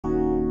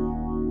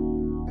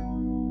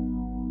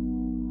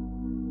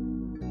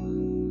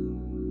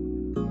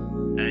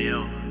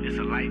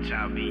a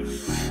Lightchild beat.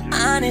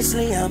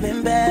 Honestly, I'm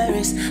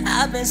embarrassed.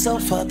 I've been so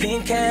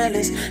fucking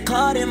careless,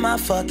 caught in my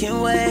fucking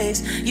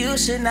ways. You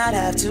should not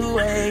have to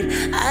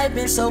wait. I've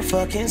been so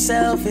fucking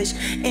selfish,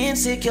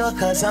 insecure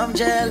cause I'm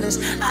jealous.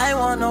 I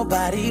want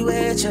nobody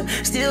with you,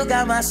 still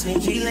got my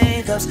sneaky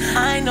link-ups.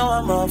 I know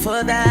I'm wrong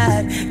for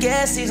that,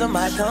 guess these are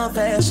my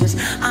confessions.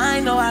 I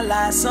know I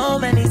lied so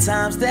many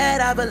times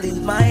that I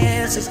believe my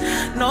answers.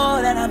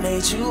 Know that I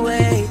made you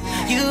wait.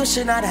 You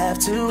should not have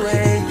to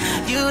wait.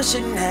 You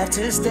shouldn't have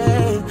to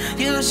stay.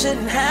 You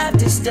shouldn't have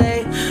to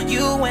stay.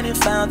 You went and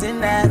found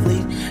an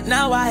athlete.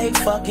 Now I hate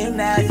fucking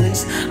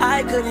athletes.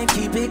 I couldn't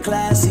keep it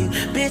classy.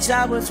 Bitch,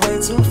 I was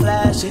way too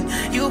flashy.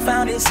 You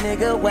found this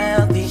nigga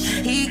wealthy.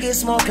 He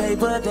gets more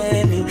paper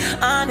than me.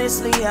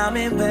 Honestly, I'm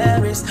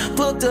embarrassed.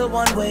 Booked a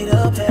one-way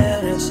to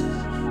Paris.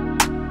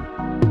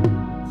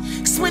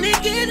 Cause when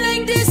it get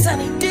like this, I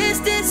need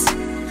distance.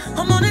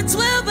 I'm on a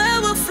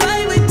 12-hour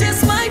flight with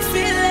just my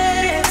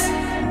feelings.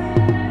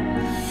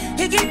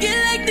 It can get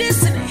like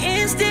this in an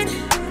instant.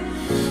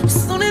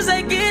 As soon as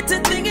I get to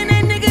thinking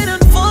that nigga done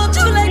fucked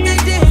you like I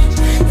did,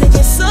 they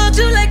just sold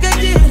you like I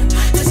did,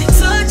 cause he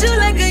told you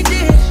like I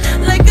did,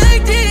 like I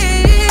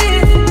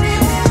did,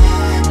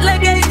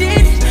 like I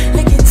did,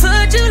 like he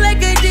told you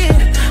like I did,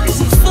 cause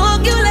he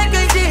fucked you like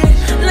I did,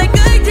 like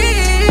I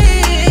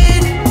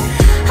did.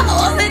 How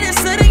all of a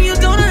sudden you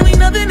don't have me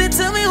nothing to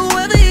tell me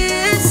whoever he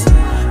is.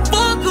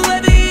 Fuck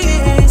whoever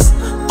he is,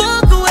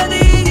 fuck whoever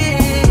he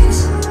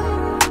is.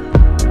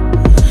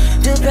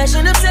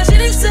 Depression,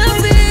 obsession, and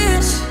selfish.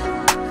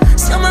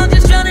 Somehow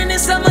just drowning in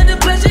summer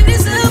depression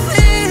is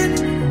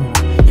helping.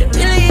 It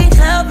really ain't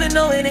helping,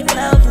 no, it ain't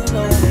helping,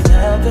 no, it ain't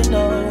helping,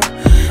 no.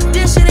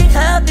 This shit ain't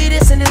healthy,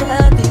 this ain't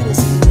healthy, this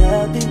ain't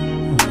healthy.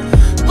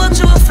 Booked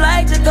you a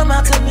flight to come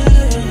out to me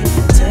and you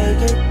can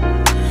take it.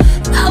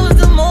 That was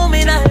the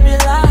moment I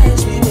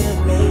realized we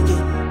wouldn't make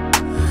it.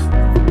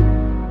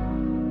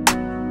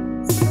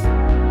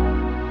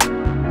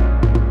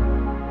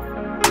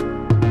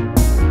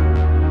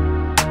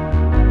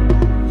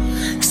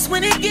 Cause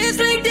when it gets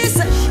like this,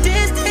 I need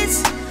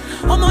distance.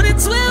 I'm on a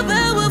 12